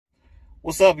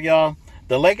What's up, y'all?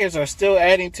 The Lakers are still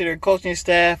adding to their coaching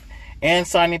staff and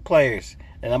signing players,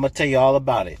 and I'm going to tell you all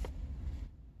about it.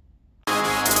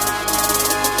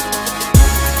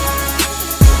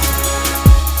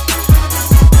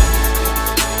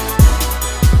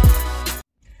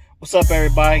 What's up,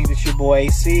 everybody? This is your boy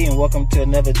AC, and welcome to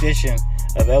another edition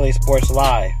of LA Sports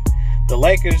Live. The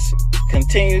Lakers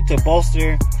continue to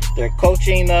bolster their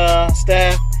coaching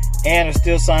staff and are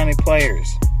still signing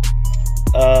players.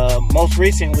 Most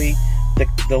recently,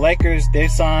 the Lakers, they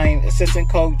signed assistant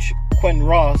coach Quinton,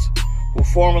 who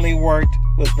formerly worked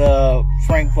with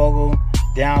Frank Vogel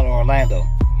down in Orlando.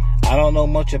 I don't know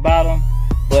much about him,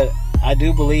 but I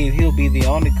do believe he'll be the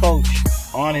only coach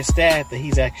on his staff that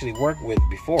he's actually worked with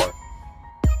before.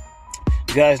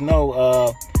 You guys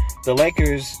know the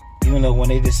Lakers, even though when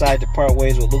they decided to part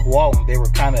ways with Luke Walton, they were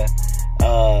kind of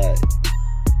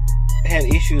had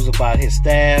issues about his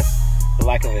staff, the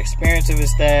lack of experience of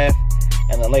his staff,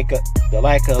 and the lack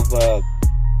of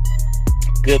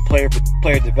good player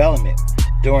development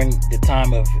during the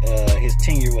time of his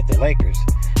tenure with the Lakers.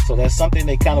 So that's something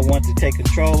they kind of want to take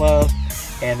control of,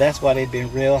 and that's why they've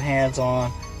been real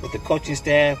hands-on with the coaching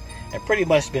staff and pretty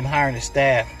much been hiring the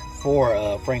staff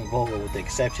for Frank Vogel, with the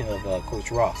exception of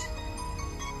Coach Ross.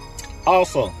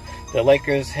 Also, the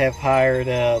Lakers have hired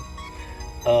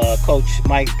Coach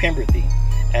Mike Penberthy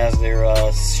as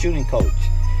their shooting coach.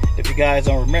 If you guys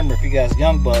don't remember, if you guys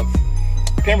young bucks,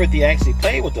 Penberthy actually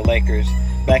played with the Lakers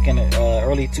back in the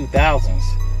early 2000s,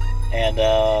 and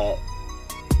I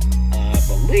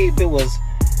believe it was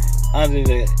in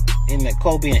the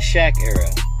Kobe and Shaq era.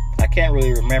 I can't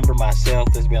really remember myself.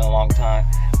 It's been a long time,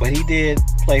 but he did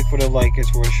play for the Lakers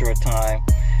for a short time.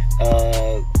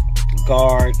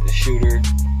 Guard, shooter.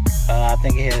 I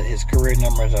think he had his career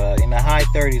numbers in the high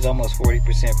 30s, almost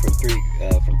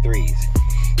 40% from threes.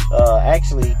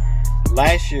 Actually,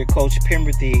 last year, Coach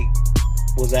Penberthy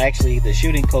was actually the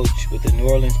shooting coach with the New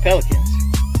Orleans Pelicans.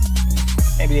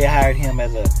 Maybe they hired him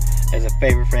as a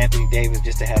favor for Anthony Davis,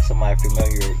 just to have somebody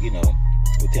familiar,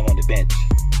 with him on the bench.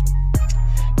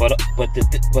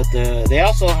 But they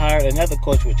also hired another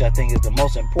coach, which I think is the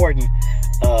most important,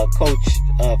 Coach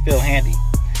Phil Handy.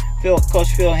 Coach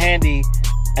Phil Handy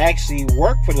actually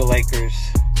worked for the Lakers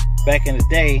back in the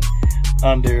day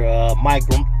under Mike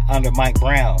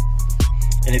Brown.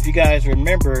 And if you guys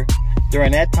remember,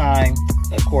 during that time,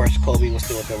 of course, Kobe was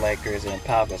still with the Lakers and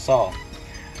Pau Gasol.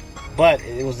 But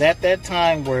it was at that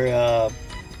time where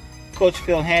Coach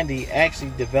Phil Handy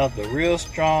actually developed a real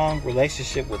strong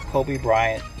relationship with Kobe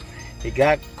Bryant. He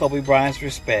got Kobe Bryant's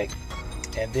respect.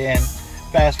 And then,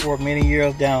 fast forward many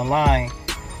years down the line,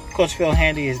 Coach Phil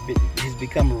Handy has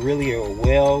become really a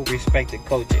well-respected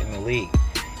coach in the league.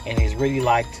 And he's really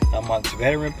liked amongst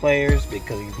veteran players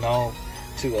because he's known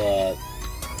to,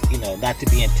 not to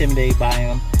be intimidated by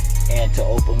him and to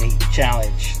openly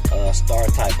challenge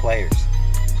star-type players.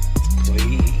 So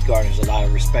he garners a lot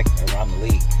of respect around the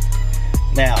league.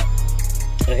 Now,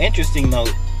 an interesting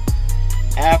note,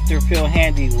 after Phil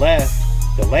Handy left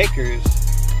the Lakers,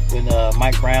 when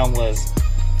Mike Brown was,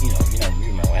 you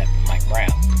remember what happened to Mike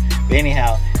Brown. But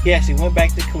anyhow, he actually went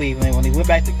back to Cleveland. When he went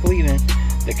back to Cleveland,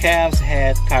 the Cavs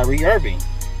had Kyrie Irving.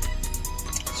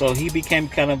 So he became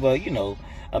kind of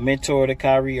a mentor to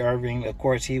Kyrie Irving. Of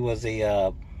course, he was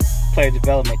a player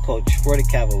development coach for the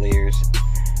Cavaliers.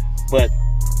 But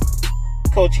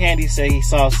Coach Handy said he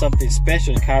saw something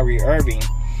special in Kyrie Irving,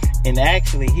 and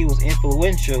actually he was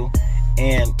influential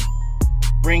in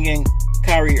bringing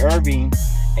Kyrie Irving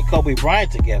and Kobe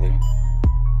Bryant together.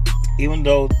 Even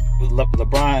though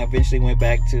LeBron eventually went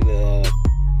back to the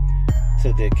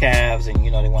Cavs, and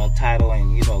they won a title,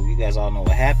 and you guys all know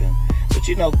what happened. But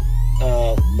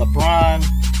LeBron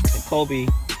and Kobe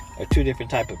are two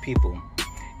different type of people.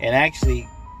 And actually,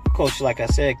 like I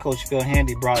said, Coach Phil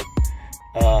Handy brought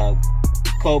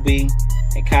Kobe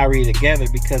and Kyrie together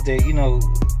because they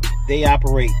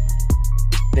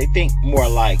think more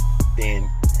alike than,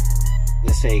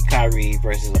 let's say, Kyrie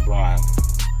versus LeBron.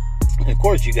 And of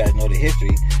course, you guys know the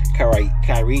history.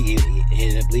 Kyrie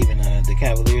ended up leaving the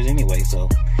Cavaliers anyway. So,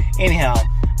 anyhow,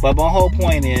 but my whole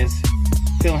point is,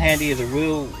 Phil Handy is a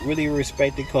really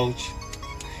respected coach.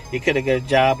 He could have got a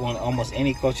job on almost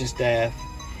any coaching staff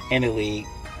in the league.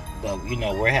 But,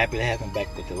 we're happy to have him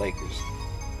back with the Lakers.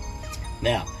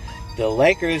 Now, the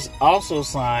Lakers also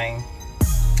signed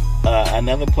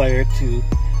another player to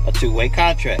a two-way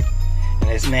contract. And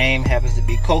his name happens to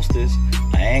be Kostas.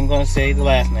 I ain't going to say the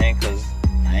last name because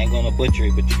I ain't going to butcher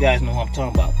it, but you guys know who I'm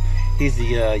talking about. He's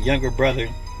the younger brother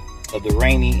of the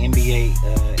reigning NBA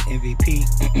MVP,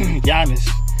 Giannis,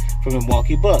 from the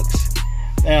Milwaukee Bucks.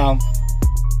 Now,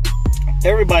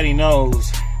 everybody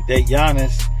knows that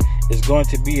Giannis is going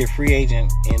to be a free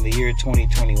agent in the year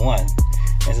 2021.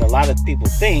 As a lot of people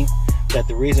think that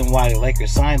the reason why the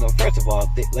Lakers signed him, first of all,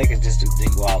 the Lakers just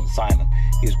didn't go out and sign him.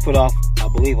 He was put off, I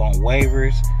believe, on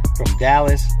waivers from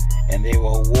Dallas, and they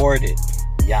were awarded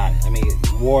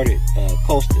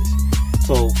Kostas.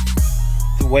 So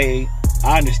the way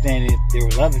I understand it, there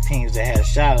was other teams that had a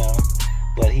shot on him,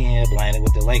 but he ended up landing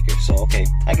with the Lakers. So, okay,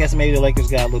 I guess maybe the Lakers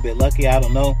got a little bit lucky. I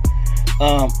don't know.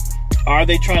 Are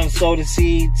they trying to sow the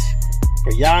seeds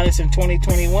for Giannis in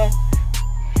 2021?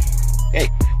 Hey,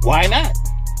 why not?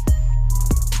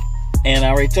 And I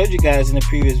already told you guys in the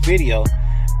previous video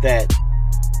that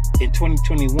in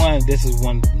 2021, this is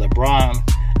when LeBron,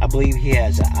 I believe he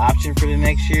has an option for the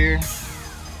next year,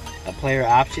 a player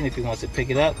option if he wants to pick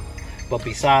it up. But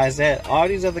besides that, all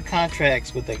these other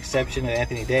contracts, with the exception of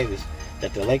Anthony Davis,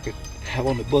 that the Lakers have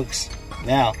on the books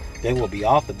now, they will be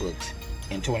off the books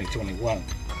in 2021.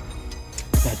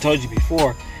 I told you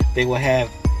before, they will have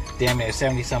damn near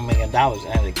 $70-some million out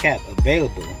of the cap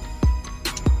available.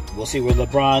 We'll see what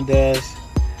LeBron does.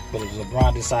 But if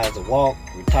LeBron decides to walk,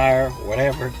 retire,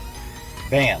 whatever,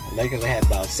 bam, the Lakers will have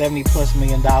about $70+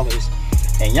 million.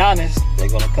 And Giannis, they're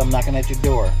going to come knocking at your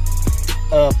door.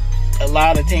 A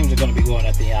lot of teams are going to be going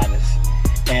after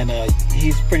Giannis. And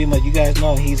he's pretty much, you guys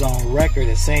know, he's on record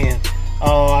as saying,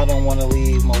 oh, I don't want to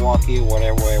leave Milwaukee or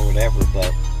whatever.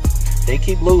 But they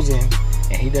keep losing,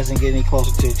 and he doesn't get any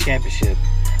closer to a championship.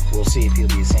 We'll see if he'll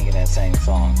be singing that same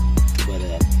song. But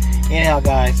anyhow,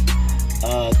 guys,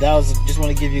 just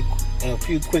want to give you a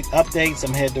few quick updates.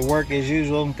 I'm headed to work as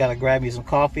usual. Gotta grab me some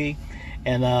coffee,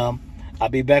 and I'll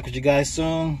be back with you guys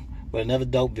soon with another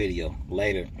dope video.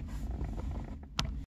 Later.